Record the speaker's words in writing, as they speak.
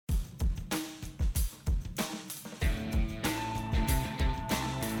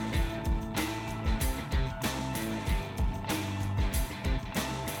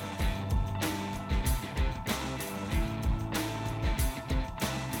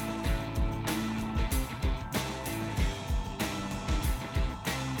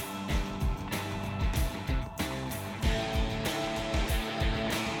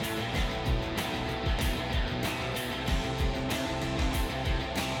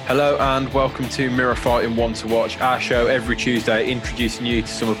Hello and welcome to Mirror Fighting One to Watch, our show every Tuesday introducing you to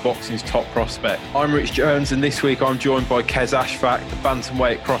some of boxing's top prospects. I'm Rich Jones and this week I'm joined by Kez Ashfaq, the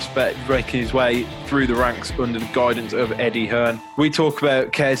bantamweight prospect breaking his way through the ranks under the guidance of Eddie Hearn. We talk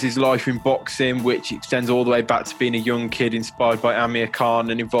about Kez's life in boxing, which extends all the way back to being a young kid inspired by Amir Khan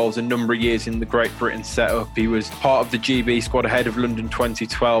and involves a number of years in the Great Britain setup. He was part of the GB squad ahead of London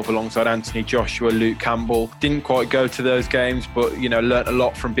 2012 alongside Anthony Joshua, Luke Campbell. Didn't quite go to those games, but learnt a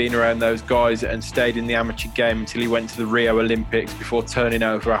lot from being around those guys and stayed in the amateur game until he went to the Rio Olympics before turning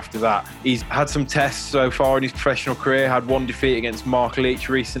over after that. He's had some tests so far in his professional career, had one defeat against Mark Leach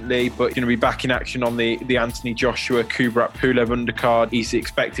recently, but going to be back in action on the Anthony Joshua Kubrat Pulev undercard. He's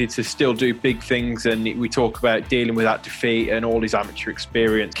expected to still do big things, and we talk about dealing with that defeat and all his amateur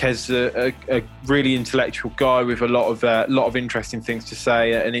experience. Kez a really intellectual guy with a lot of interesting things to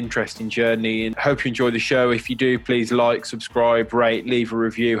say, an interesting journey, and hope you enjoy the show. If you do, please like, subscribe, rate, leave a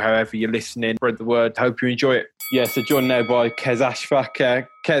review, however you're listening, spread the word. Hope you enjoy it. Yeah, so joined now by Kez Ashfaq.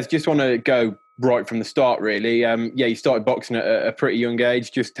 Kez, just want to go right from the start, really. You started boxing at a pretty young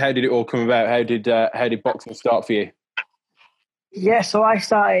age. Just how did it all come about? How did boxing start for you? Yeah, so I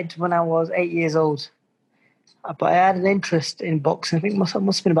started when I was 8 years old, but I had an interest in boxing. I think I must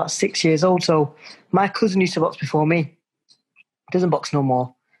have been about 6 years old. So my cousin used to box before me. Doesn't box no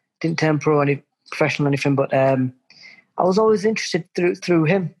more. Didn't turn pro or any professional or anything, but I was always interested through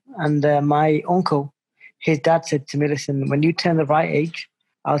him. And my uncle, his dad said to me, "Listen, when you turn the right age,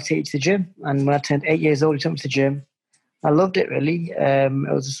 I'll take you to the gym." And when I turned 8 years old, he took me to the gym. I loved it, really. It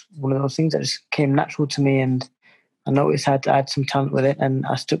was one of those things that just came natural to me, and I noticed I had some talent with it, and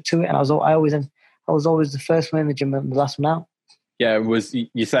I stuck to it. And I was always the first one in the gym and the last one out. Yeah,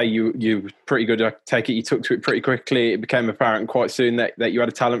 you say you were pretty good. I take it you took to it pretty quickly. It became apparent quite soon that you had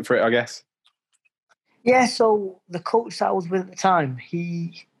a talent for it, I guess. Yeah, so the coach that I was with at the time,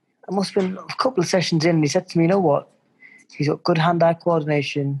 I must have been a couple of sessions in, and he said to me, "You know what? He's got good hand-eye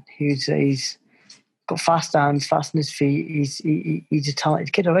coordination. He's got fast hands, fast on his feet. He's a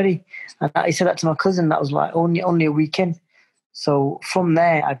talented kid already." And he said that to my cousin. That was like only a week in. So from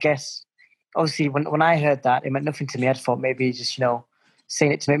there, I guess, obviously, when I heard that, it meant nothing to me. I thought maybe he's just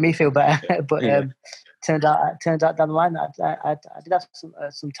saying it to make me feel better. But yeah. Turned out down the line that I did have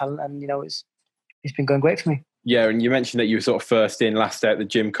some talent, and it's been going great for me. Yeah, and you mentioned that you were sort of first in, last out the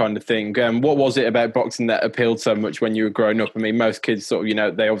gym kind of thing. What was it about boxing that appealed so much when you were growing up? I mean, most kids sort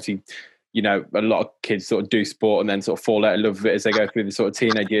of, they obviously, a lot of kids sort of do sport and then sort of fall out of love with it as they go through the sort of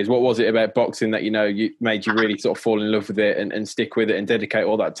teenage years. What was it about boxing that, you made you really sort of fall in love with it and stick with it and dedicate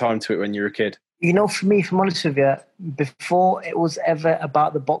all that time to it when you were a kid? For me, if I'm honest with you, before it was ever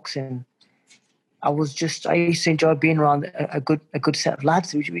about the boxing, I used to enjoy being around a good set of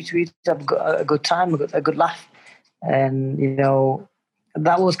lads. We used to have a good time, a good laugh. And,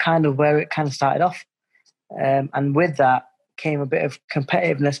 that was kind of where it kind of started off. And with that came a bit of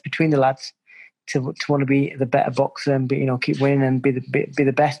competitiveness between the lads to want to be the better boxer and keep winning and be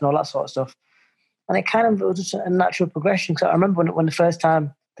the best and all that sort of stuff. And it was just a natural progression. So I remember when the first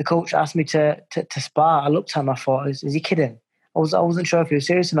time the coach asked me to spar, I looked at him, I thought, is he kidding? I wasn't sure if he was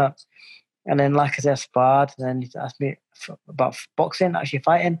serious or not. And then, like I said, I sparred, and then he asked me about boxing, actually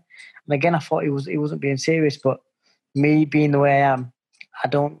fighting. And again, I thought he wasn't being serious, but me being the way I am, I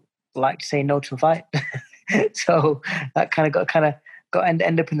don't like to say no to a fight. So that kind of got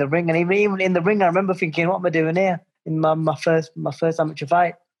end up in the ring. And even in the ring, I remember thinking, what am I doing here in my first amateur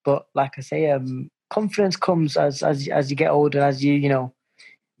fight? But like I say, confidence comes as you get older, as you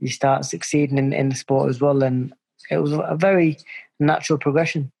start succeeding in the sport as well. And it was a very natural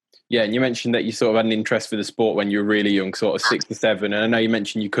progression. Yeah, and you mentioned that you sort of had an interest for the sport when you were really young, sort of 6 to 7. And I know you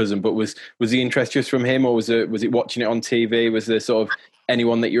mentioned your cousin, but was the interest just from him, or was it watching it on TV? Was there sort of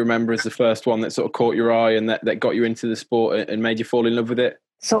anyone that you remember as the first one that sort of caught your eye and that got you into the sport and made you fall in love with it?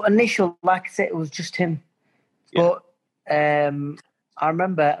 So initial, like I said, it was just him. Yeah. But I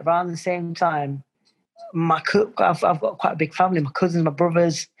remember around the same time, I've got quite a big family. My cousins, my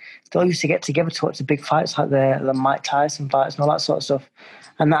brothers, they all used to get together to watch the big fights, like the Mike Tyson fights and all that sort of stuff.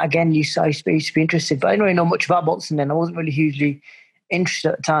 And that, again, I used to be interested. But I didn't really know much about boxing then. I wasn't really hugely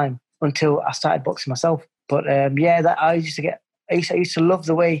interested at the time until I started boxing myself. But I used to love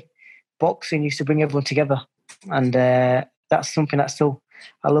the way boxing used to bring everyone together. And that's something that still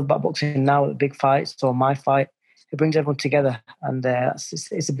I love about boxing now, the big fights or my fight. It brings everyone together. And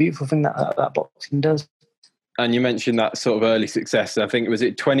it's a beautiful thing that boxing does. And you mentioned that sort of early success. I think, was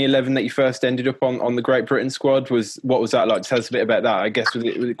it 2011 that you first ended up on the Great Britain squad? What was that like? Tell us a bit about that. I guess, was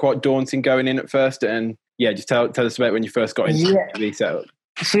it quite daunting going in at first? And yeah, just tell us about when you first got into the setup.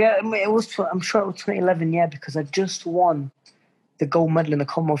 So yeah, it was. I'm sure it was 2011. Yeah, because I just won the gold medal in the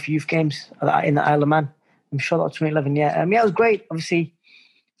Commonwealth Youth Games in the Isle of Man. I'm sure that was 2011. Yeah, it was great. Obviously, it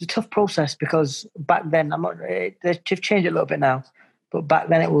was a tough process because back then they've changed it a little bit now, but back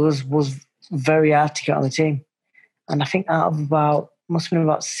then it was very hard to get on the team. And I think out of must have been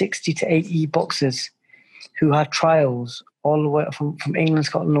about 60 to 80 boxers who had trials all the way from England,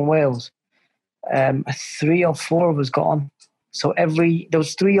 Scotland, and Wales. 3 or 4 of us got on. So there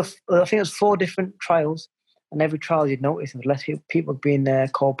was 4 different trials, and every trial you'd notice there was less people being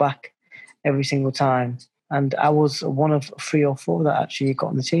called back every single time. And I was one of 3 or 4 that actually got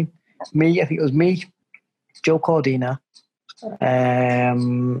on the team. I think it was me, Joe Cordina,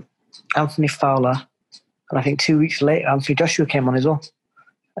 Anthony Fowler, and I think 2 weeks later, Anthony Joshua came on as well.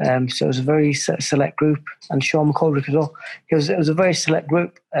 So it was a very select group, and Sean McCulloch as well. It was a very select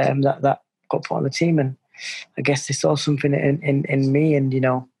group that got put on the team, and I guess they saw something in me, and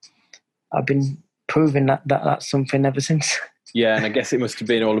I've been proving that's something ever since. Yeah, and I guess it must have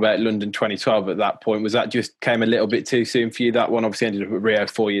been all about London 2012 at that point. Was that just came a little bit too soon for you? That one obviously ended up at Rio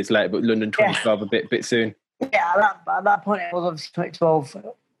 4 years later, but London 2012 a bit soon. Yeah, at that point it was obviously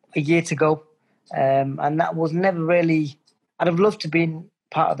 2012, a year to go, and that was never really. I'd have loved to been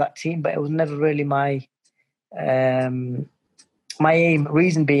part of that team, but it was never really my aim.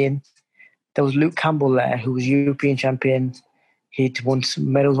 Reason being, there was Luke Campbell there, who was European champion. He'd won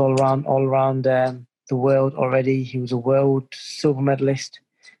some medals all around the world already. He was a world silver medalist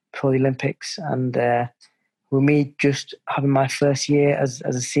for the Olympics, and with me just having my first year as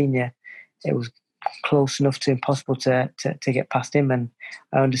a senior, it was close enough to impossible to get past him, and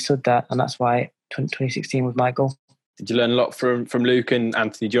I understood that, and that's why 2016 was my goal. Did you learn a lot from Luke and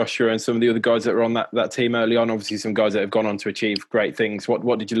Anthony Joshua and some of the other guys that were on that team early on? Obviously, some guys that have gone on to achieve great things.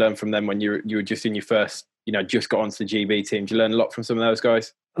 What did you learn from them when you were just in your first, just got onto the GB team? Did you learn a lot from some of those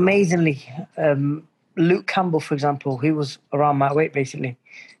guys? Amazingly. Luke Campbell, for example, he was around my weight basically,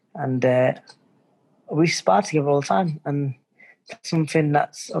 and we sparred together all the time. And that's something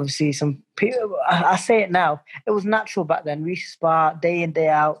that's obviously some people. I say it now. It was natural back then. We spar day in day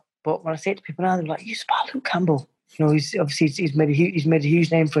out. But when I say it to people now, they're like, "You spar Luke Campbell." He's made a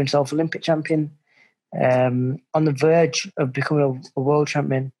huge name for himself. Olympic champion, on the verge of becoming a world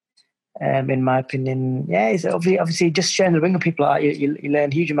champion. In my opinion, he's obviously just sharing the ring with people. You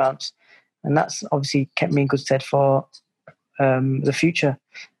learn huge amounts, and that's obviously kept me in good stead for the future.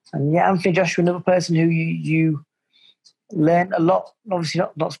 And Anthony Joshua, another person who you learn a lot. Obviously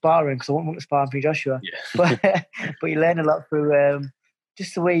not sparring, because I won't want to spar Anthony Joshua, but you learn a lot through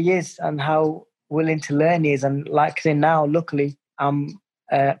just the way he is and how willing to learn he is. And like I say now, luckily, I'm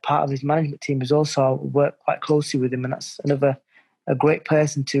part of his management team as well, so I work quite closely with him, and that's a great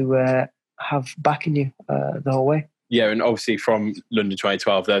person to have backing you the whole way. Yeah, and obviously from London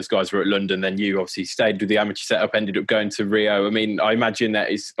 2012, those guys were at London, then you obviously stayed with the amateur setup, ended up going to Rio. I mean, I imagine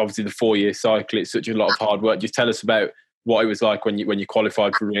that is obviously the 4-year cycle. It's such a lot of hard work. Just tell us about what it was like when you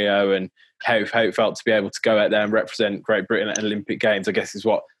qualified for Rio, and how it felt to be able to go out there and represent Great Britain at Olympic Games. I guess is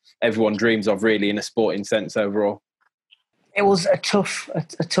what everyone dreams of, really, in a sporting sense overall. It was a tough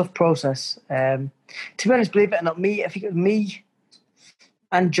process. To be honest, believe it or not, I think it was me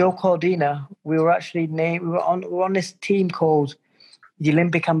and Joe Cordina. We were actually named. We were on this team called the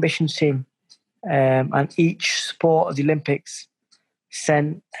Olympic Ambitions Team, and each sport of the Olympics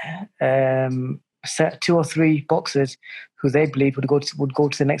sent 2 or 3 boxers who they believed would go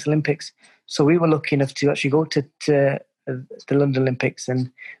to the next Olympics. So we were lucky enough to actually go to the London Olympics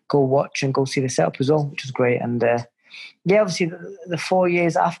and go watch and go see the setup as well, which was great. And obviously the 4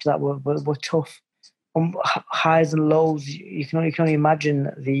 years after that were tough. Highs and lows. You can only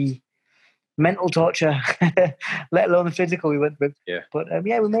imagine the mental torture, let alone the physical we went through. Yeah. But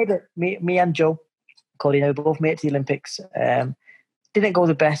we made it. Me and Joe Cordina both made it to the Olympics. Didn't go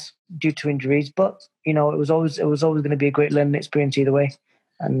the best due to injuries, but it was always going to be a great learning experience either way.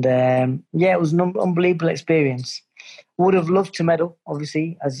 And it was an unbelievable experience. Would have loved to medal,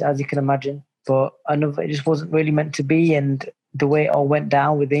 obviously, as you can imagine, but it just wasn't really meant to be. And the way it all went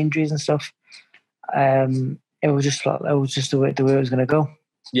down with the injuries and stuff, it was just the way it was going to go.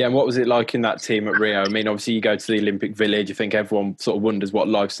 Yeah, and what was it like in that team at Rio? I mean, obviously you go to the Olympic Village. I think everyone sort of wonders what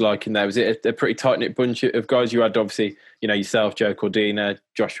life's like in there. Was it a pretty tight-knit bunch of guys? You had obviously, yourself, Joe Cordina,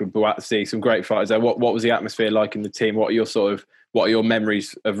 Joshua Buatsi, some great fighters there. What was the atmosphere like in the team? What are your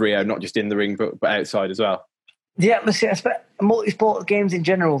memories of Rio, not just in the ring, but outside as well? The atmosphere, multi-sport games in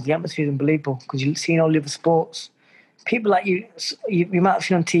general, the atmosphere is unbelievable because you've seen all the other sports. People like you might have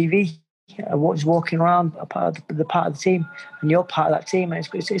seen on TV, just walking around a part of the team, and you're part of that team, and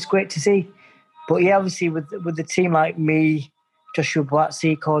it's great to see. But obviously with the team like me, Joshua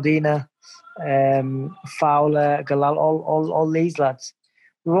Buatsi, Cordina, Fowler, Galal, all these lads.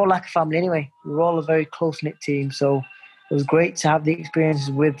 We were all like a family anyway. We were all a very close-knit team, so it was great to have the experiences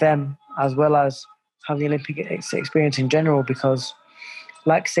with them as well as have the Olympic experience in general because,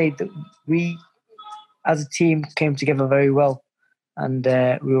 like I say, we as a team came together very well and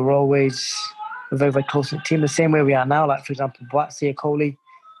we were always a very, very close-knit team, the same way we are now. Like, for example, Boatsy, Coley,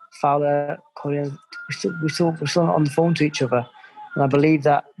 Fowler, Coley, we're still on the phone to each other. And I believe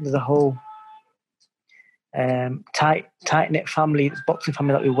that the whole tight knit family, boxing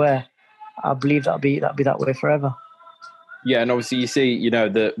family that we were, I believe that'll be that way forever. Yeah, and obviously you see,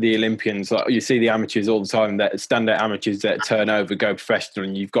 the Olympians, like you see the amateurs all the time, that standout amateurs that turn over, go professional,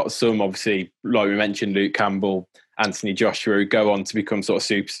 and you've got some, obviously, like we mentioned, Luke Campbell, Anthony Joshua, who go on to become sort of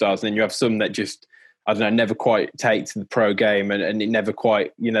superstars, and then you have some that just, I don't know, never quite take to the pro game, and it never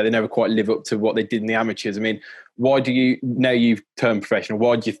quite, they never quite live up to what they did in the amateurs. I mean, why do you, now you've turned professional,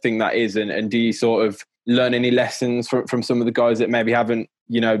 why do you think that is, and do you sort of learn any lessons from some of the guys that maybe haven't,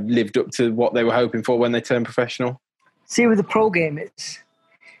 lived up to what they were hoping for when they turned professional? See, with the pro game,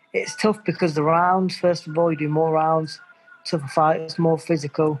 it's tough because the rounds, first of all, you do more rounds, tougher fights, more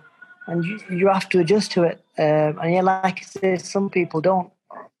physical, and you have to adjust to it. And yeah, like I said, some people don't.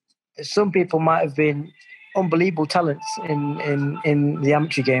 Some people might have been unbelievable talents in the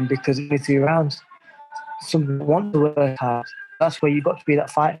amateur game because it's only 3 rounds. Some people want to work hard. That's where you've got to be that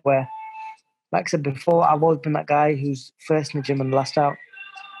fighter where, like I said before, I've always been that guy who's first in the gym and last out.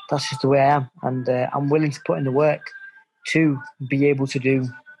 That's just the way I am. And I'm willing to put in the work to be able to do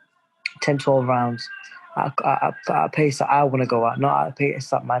 10, 12 rounds at a pace that I want to go at, not at a pace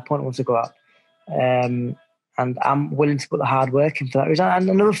that my opponent wants to go at. And I'm willing to put the hard work in for that reason. And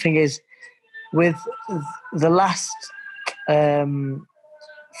another thing is, with the last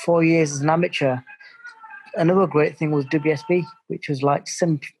 4 years as an amateur, another great thing was WSB, which was like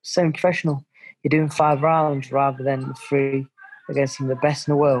semi-professional. You're doing 5 rounds rather than 3 against some of the best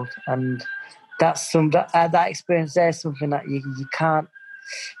in the world. And that's that experience there is something that you can't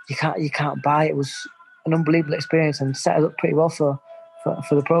buy. It was an unbelievable experience and set us up pretty well for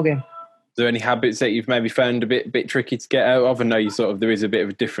the pro game. Are there any habits that you've maybe found a bit tricky to get out of? I know you there is a bit of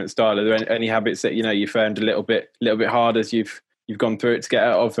a different style. Are there any habits that you found a little bit hard as you've gone through it to get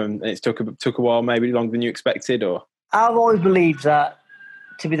out of, and it's took a while, maybe longer than you expected? Or I've always believed that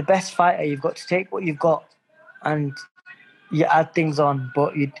to be the best fighter, you've got to take what you've got and you add things on,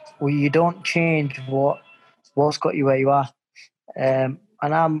 but you don't change what's got you where you are. And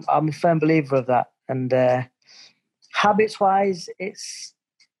I'm a firm believer of that. And habits wise, it's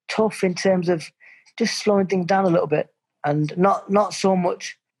tough in terms of just slowing things down a little bit and not so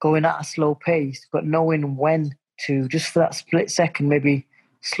much going at a slow pace, but knowing when to, just for that split second, maybe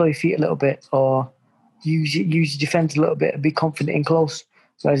slow your feet a little bit or use your defense a little bit and be confident in close.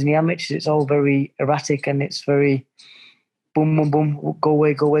 Whereas in the amateurs, it's all very erratic and it's very boom, boom, boom, go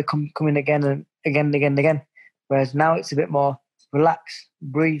away, come in again and again. Whereas now it's a bit more relax,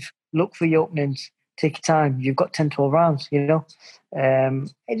 breathe, look for your openings, take your time. You've got 10, 12 rounds, It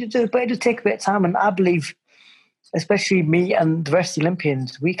does take a bit of time. And I believe, especially me and the rest of the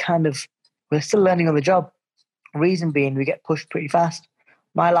Olympians, we're still learning on the job. Reason being, we get pushed pretty fast.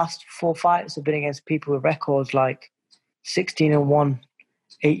 My last 4 fights have been against people with records like 16-1,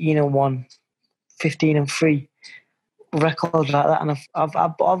 18-1, 15-3. Records like that, and I've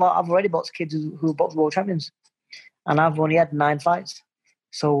already boxed kids who boxed world champions, and I've only had 9 fights.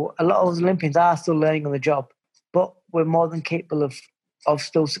 So a lot of those Olympians are still learning on the job, but we're more than capable of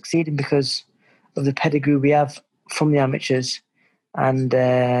still succeeding because of the pedigree we have from the amateurs and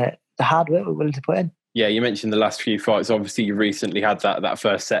the hard work we're willing to put in. Yeah, you mentioned the last few fights. Obviously, you recently had that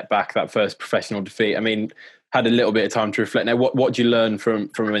first setback, that first professional defeat. I mean, had a little bit of time to reflect. Now, what do you learn from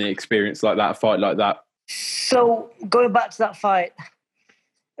any experience like that, a fight like that? So going back to that fight,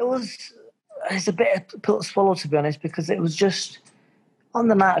 it's a bit of a pill to swallow, to be honest, because it was just on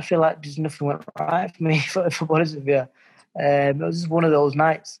the night. I feel like just nothing went right for me. For honest with you, it was just one of those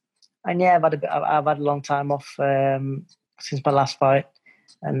nights. And yeah, I've had a long time off since my last fight,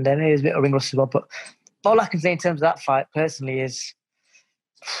 and then it was a bit of ring rust as well. But all I can say in terms of that fight personally is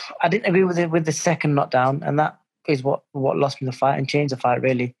I didn't agree with the second knockdown, and that is what lost me the fight and changed the fight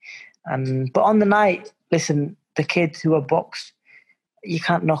really. But on the night, listen, the kid who are boxed, you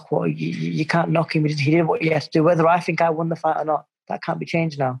can't knock you can't knock him. He did what he had to do. Whether I think I won the fight or not, that can't be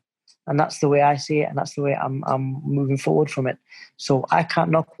changed now. And that's the way I see it, and that's the way I'm moving forward from it. So I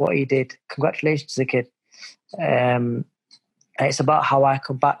can't knock what he did. Congratulations to the kid. It's about how I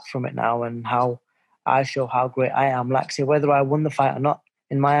come back from it now and how I show how great I am. Like I say, whether I won the fight or not,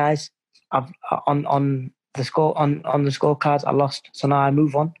 in my eyes, on the scorecards, I lost. So now I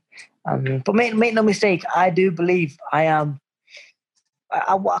move on. But make no mistake, I do believe I am.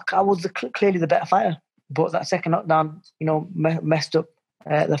 I was clearly the better fighter, but that second knockdown, messed up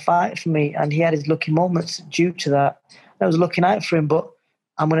the fight for me, and he had his lucky moments due to that. I was looking out for him, but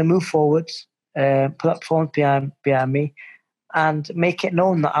I'm going to move forwards, put that performance behind me, and make it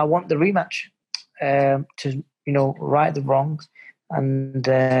known that I want the rematch to right the wrongs. And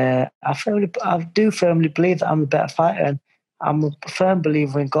I do firmly believe that I'm the better fighter, and I'm a firm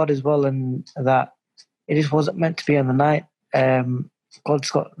believer in God as well, and that it just wasn't meant to be on the night.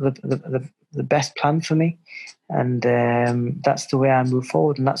 God's got the best plan for me, and that's the way I move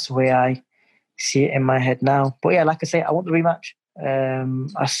forward, and that's the way I see it in my head now. But yeah, like I say, I want the rematch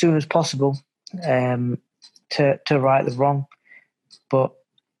as soon as possible to right the wrong. But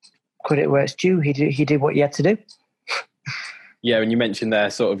credit where it's due, he did what he had to do. Yeah, and you mentioned there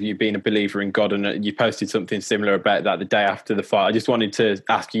sort of you being a believer in God, and you posted something similar about that the day after the fight. I just wanted to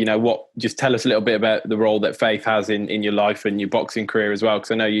ask you, just tell us a little bit about the role that faith has in your life and your boxing career as well, because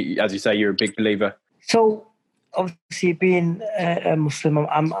I know, you, as you say, you're a big believer. So, obviously, being a Muslim,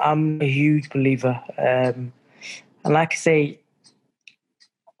 I'm a huge believer. And like I say,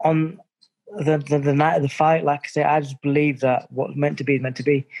 on the night of the fight, like I say, I just believe that what's meant to be is meant to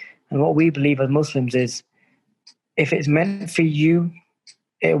be. And what we believe as Muslims is, if it's meant for you,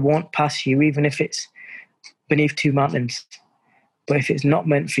 it won't pass you, even if it's beneath two mountains. But if it's not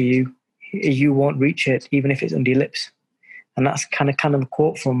meant for you, you won't reach it, even if it's under your lips. And that's kind of a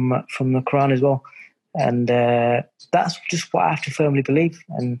quote from the Quran as well. And that's just what I have to firmly believe.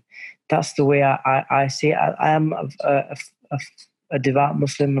 And that's the way I see it. I am a devout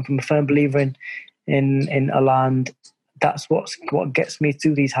Muslim. I'm a firm believer in Allah, and that's what gets me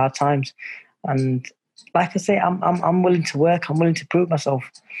through these hard times. And like I say, I'm willing to work. I'm willing to prove myself,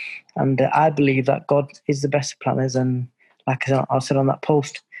 and I believe that God is the best of planners. And like I said on that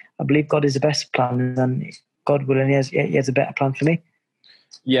post, I believe God is the best of planners, and God willing, He has a better plan for me.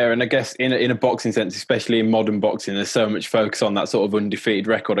 Yeah, and I guess in a boxing sense, especially in modern boxing, there's so much focus on that sort of undefeated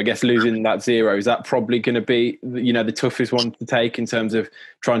record. I guess losing that 0, is that probably going to be the toughest one to take in terms of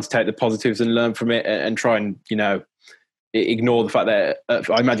trying to take the positives and learn from it, and try and ignore the fact that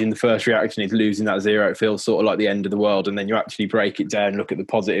I imagine the first reaction is losing that 0. It feels sort of like the end of the world, and then you actually break it down, look at the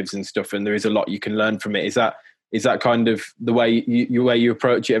positives and stuff, and there is a lot you can learn from it. Is that kind of the way you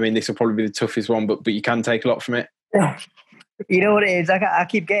approach it? I mean, this will probably be the toughest one, but you can take a lot from it. Yeah. You know what it is? I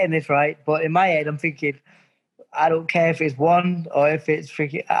keep getting this right, but in my head, I'm thinking, I don't care if it's one or if it's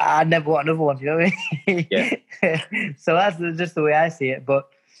freaking. I never want another one. You know what I mean? Yeah. So that's just the way I see it. But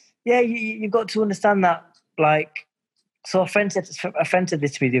yeah, you've got to understand that. Like, so a friend said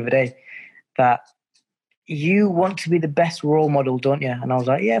this to me the other day, that you want to be the best role model, don't you? And I was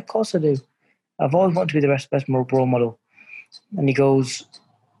like, yeah, of course I do. I've always wanted to be the best role model. And he goes,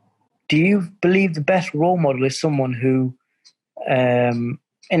 do you believe the best role model is someone who,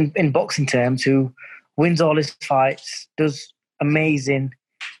 in boxing terms, who wins all his fights, does amazing,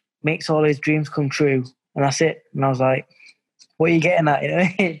 makes all his dreams come true, and that's it? And I was like, what are you getting at?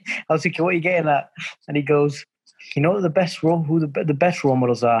 I was thinking, what are you getting at? And he goes, the best the best role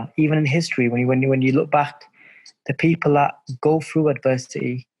models are, even in history, when you look back, the people that go through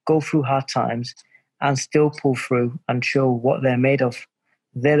adversity, go through hard times, and still pull through and show what they're made of,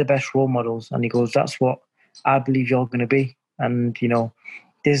 they're the best role models. And he goes, that's what I believe you're going to be. And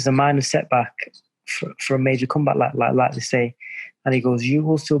this is a minor setback for a major comeback, like they say. And he goes, you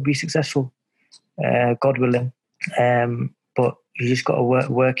will still be successful, God willing. But you just got to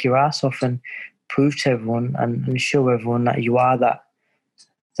work your ass off and prove to everyone and show everyone that you are that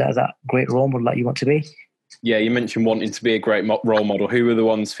great role model that you want to be. Yeah, you mentioned wanting to be a great role model. Who were the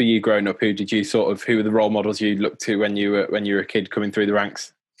ones for you growing up? Who were the role models you looked to when you were a kid coming through the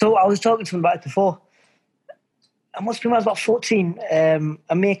ranks? So I was talking to him about it before. I must be when I was about 14.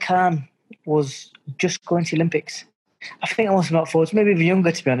 Amir Khan was just going to the Olympics. I think I was about 14, maybe even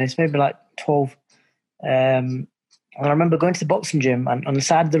younger, to be honest, maybe like 12. And I remember going to the boxing gym, and on the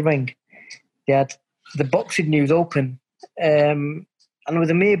side of the ring, they had the boxing news open. And with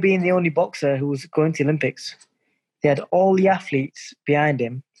Amir being the only boxer who was going to the Olympics, they had all the athletes behind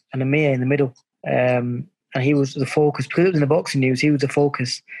him and Amir in the middle. And he was the focus. Because it was in the boxing news, he was the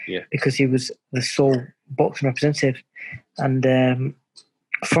focus. Yeah. Because he was the sole boxing representative. And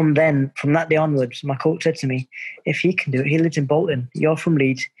from that day onwards, my coach said to me, if he can do it, he lives in Bolton. You're from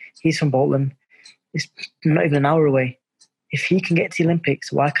Leeds. He's from Bolton. It's not even an hour away. If he can get to the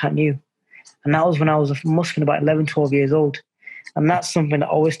Olympics, why can't you? And that was when I must have been about 11, 12 years old. And that's something that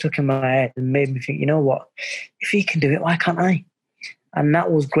always stuck in my head and made me think, you know what? If he can do it, why can't I? And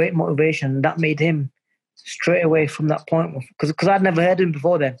that was great motivation. That made him straight away from that point, because I'd never heard him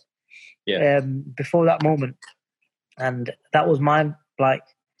before then. before that moment. And that was my, like,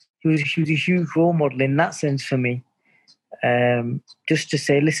 he was a huge role model in that sense for me. Just to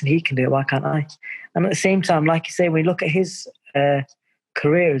say, listen, he can do it, why can't I? And at the same time, like you say, when you look at his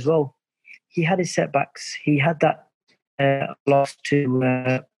career as well, he had his setbacks. He had that loss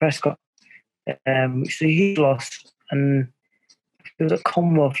to Prescott, which was a huge loss. And it was at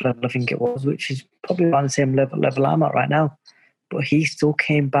Commonwealth level, I think it was, which is probably around the same level I'm at right now. But he still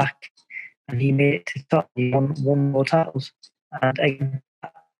came back and he made it to the top. He won more titles. And again,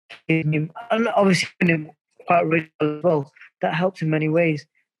 and obviously quite rich as well. That helps in many ways.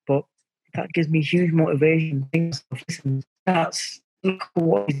 But that gives me huge motivation. Things listen, look at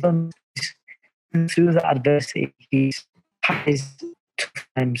what he's done. Through that adversity, he's had his tough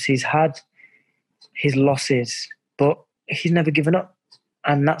times, he's had his losses, but he's never given up.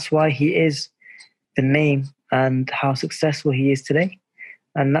 And that's why he is the name and how successful he is today.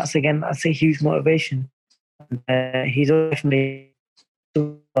 And that's, again, that's a huge motivation. He's definitely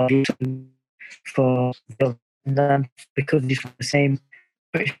for because he's from the same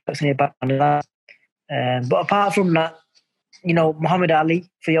British background as that. But apart from that, you know, Muhammad Ali,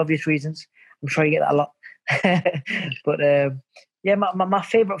 for the obvious reasons. I'm sure you get that a lot. But yeah, my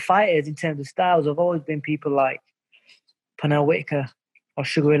favourite fighters in terms of styles have always been people like Pernell Whitaker or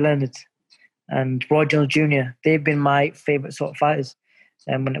Sugar Ray Leonard and Roy Jones Jr. They've been my favourite sort of fighters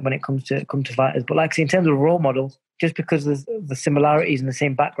when it comes to fighters. But like I say, in terms of role model, just because of the similarities and the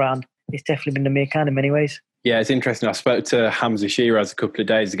same background, it's definitely been Amir Khan in many ways. Yeah, it's interesting. I spoke to Hamza Shiraz a couple of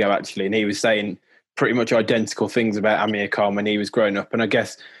days ago, actually, and he was saying pretty much identical things about Amir Khan when he was growing up. And I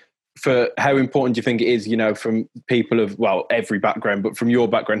guess for how important do you think it is, you know, from people of, well, every background, but from your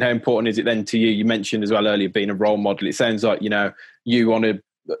background, how important is it then to you? You mentioned as well earlier being a role model. It sounds like, you know, you want to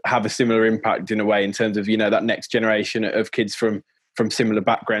have a similar impact in a way in terms of, you know, that next generation of kids from similar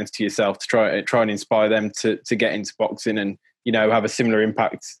backgrounds to yourself to try and inspire them to get into boxing and, you know, have a similar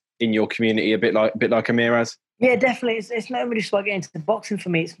impact in your community, a bit like Amir has. Yeah, definitely. It's not really just about getting into boxing for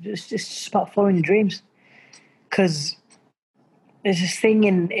me. It's just about following your dreams. Because there's this thing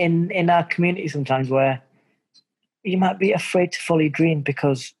in our community sometimes where you might be afraid to follow your dream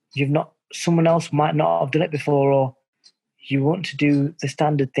because someone else might not have done it before, or you want to do the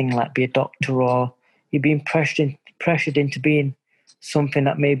standard thing like be a doctor, or you're being pressured into being something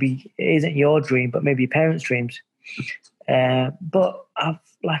that maybe isn't your dream, but maybe your parents' dreams. But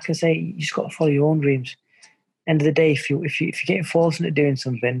like I say, you just got to follow your own dreams. End of the day, if you're getting forced into doing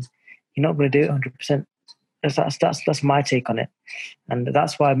something, you're not going to do it 100%. That's my take on it, and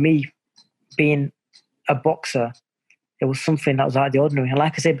that's why me being a boxer, it was something that was out of the ordinary. And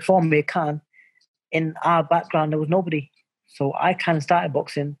like I said before, Amir Khan, in our background, there was nobody, so I kind of started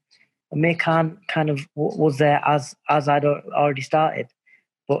boxing. Amir Khan kind of was there as I'd already started,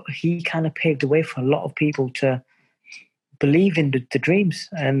 but he kind of paved the way for a lot of people to believe in the dreams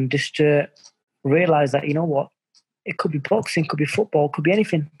and just to realize that, you know what, it could be boxing, could be football, could be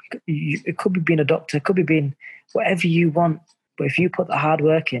anything. It could be being a doctor, it could be being whatever you want. But if you put the hard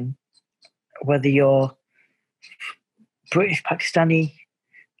work in, whether you're British, Pakistani,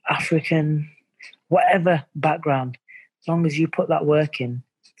 African, whatever background, as long as you put that work in,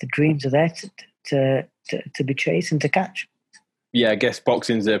 the dreams are there to be chased and to catch. Yeah, I guess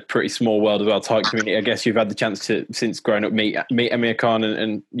boxing's a pretty small world as well, tight community. I guess you've had the chance to, since growing up, meet Amir Khan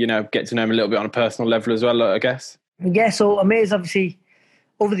and you know, get to know him a little bit on a personal level as well, I guess. Yeah, so Amir's obviously,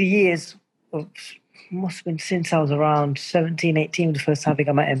 over the years, must have been since I was around 17, 18, the first time I think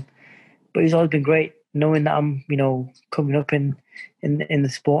I met him. But he's always been great, knowing that I'm, you know, coming up in the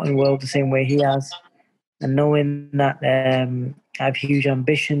sporting world the same way he has, and knowing that I have huge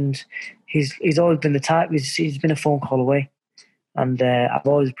ambitions. He's always been the type. He's been a phone call away, and I've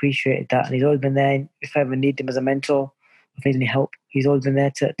always appreciated that. And he's always been there if I ever need him as a mentor, if I need any help. He's always been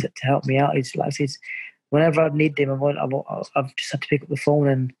there to help me out. He's like, whenever I've needed him, I've just had to pick up the phone,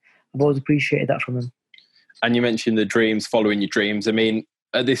 and I've always appreciated that from him. And you mentioned the dreams, following your dreams. I mean,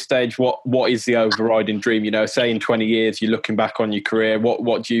 at this stage, what is the overriding dream? You know, say in 20 years, you're looking back on your career,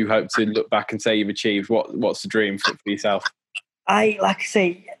 what do you hope to look back and say you've achieved? What's the dream for yourself? I'm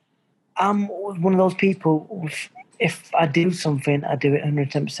one of those people, if I do something, I do it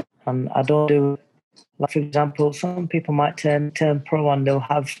 110%. And I don't do, like, for example, some people might turn pro and they'll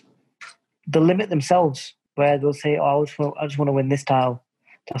limit themselves, where they'll say, oh, I just want to win this title.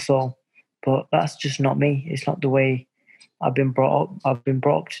 That's all. But that's just not me. It's not the way I've been brought up. I've been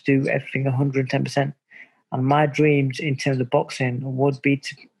brought up to do everything 110%. And my dreams in terms of boxing would be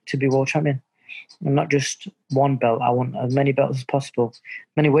to be world champion. And not just one belt. I want as many belts as possible,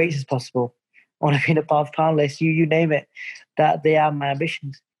 many weights as possible. I want to be in a pound list, you name it. That they are my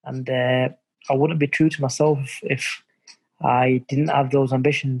ambitions. and I wouldn't be true to myself if I didn't have those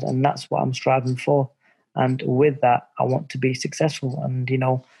ambitions, and that's what I'm striving for. And with that, I want to be successful. And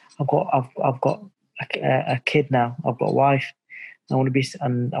I've got a kid now. I've got a wife. I want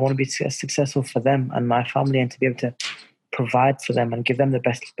to be successful for them and my family, and to be able to provide for them and give them the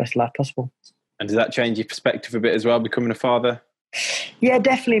best life possible. And does that change your perspective a bit as well, becoming a father? Yeah,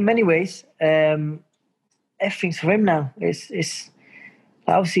 definitely. In many ways, everything's for him now. It's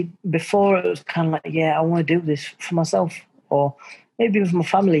obviously before it was kind of like, yeah, I want to do this for myself or maybe with my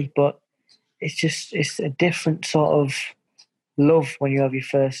family, but it's a different sort of love when you have your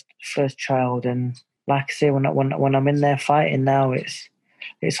first child. And like I say, when I'm in there fighting now,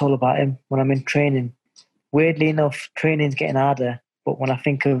 it's all about him. When I'm in training, weirdly enough, training's getting harder, but when I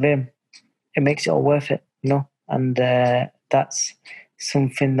think of him, it makes it all worth it, And that's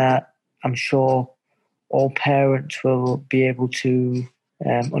something that I'm sure all parents will be able to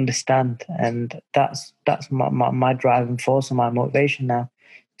understand, and that's my driving force and my motivation now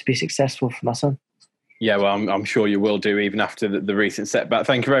to be successful for my son. Yeah, well, I'm sure you will do, even after the recent setback.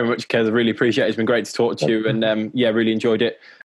 Thank you very much, Kez. I really appreciate it. It's been great to talk to you, and really enjoyed it.